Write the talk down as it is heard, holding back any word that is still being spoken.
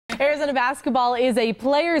Arizona basketball is a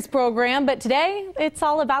players program, but today it's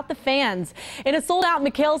all about the fans. In a sold-out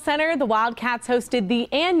McHale Center, the Wildcats hosted the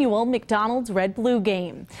annual McDonald's Red Blue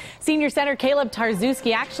game. Senior center Caleb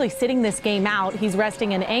Tarczewski actually sitting this game out. He's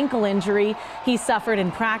resting an ankle injury he suffered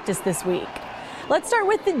in practice this week. Let's start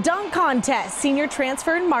with the dunk contest. Senior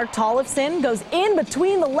transfer Mark Tollefson goes in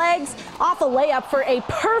between the legs off a layup for a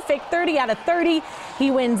perfect 30 out of 30.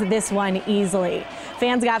 He wins this one easily.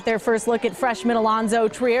 Fans got their first look at freshman Alonzo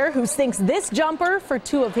Trier, who sinks this jumper for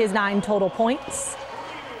 2 of his 9 total points.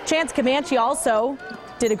 Chance Comanche also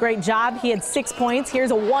did a great job. He had 6 points.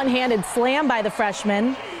 Here's a one-handed slam by the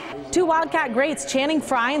freshman. 2 Wildcat greats, Channing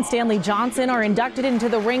Frye and Stanley Johnson, are inducted into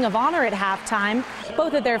the Ring of Honor at halftime.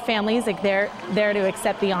 Both of their families are there to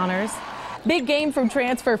accept the honors. Big game from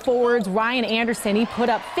transfer forwards Ryan Anderson. He put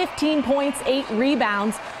up 15 points, 8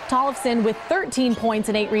 rebounds. Tollefson with 13 points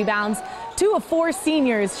and 8 rebounds. 2 of 4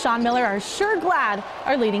 seniors, Sean Miller, are sure glad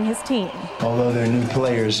are leading his team. Although they're new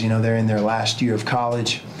players, they're in their last year of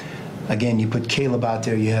college. Again, you put Caleb out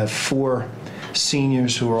there, you have 4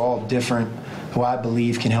 seniors who are all different, who I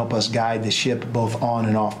believe can help us guide the ship both on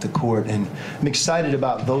and off the court. And I'm excited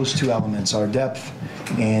about those 2 elements, our depth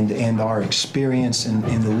and our experience and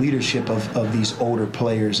the leadership of these older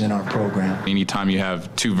players in our program. Anytime you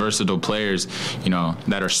have 2 versatile players,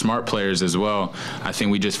 that are smart players as well, I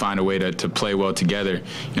think we just find a way to play well together.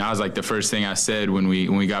 I was like, the first thing I said when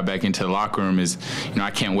we got back into the locker room is,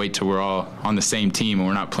 I can't wait till we're all on the same team and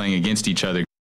we're not playing against each other.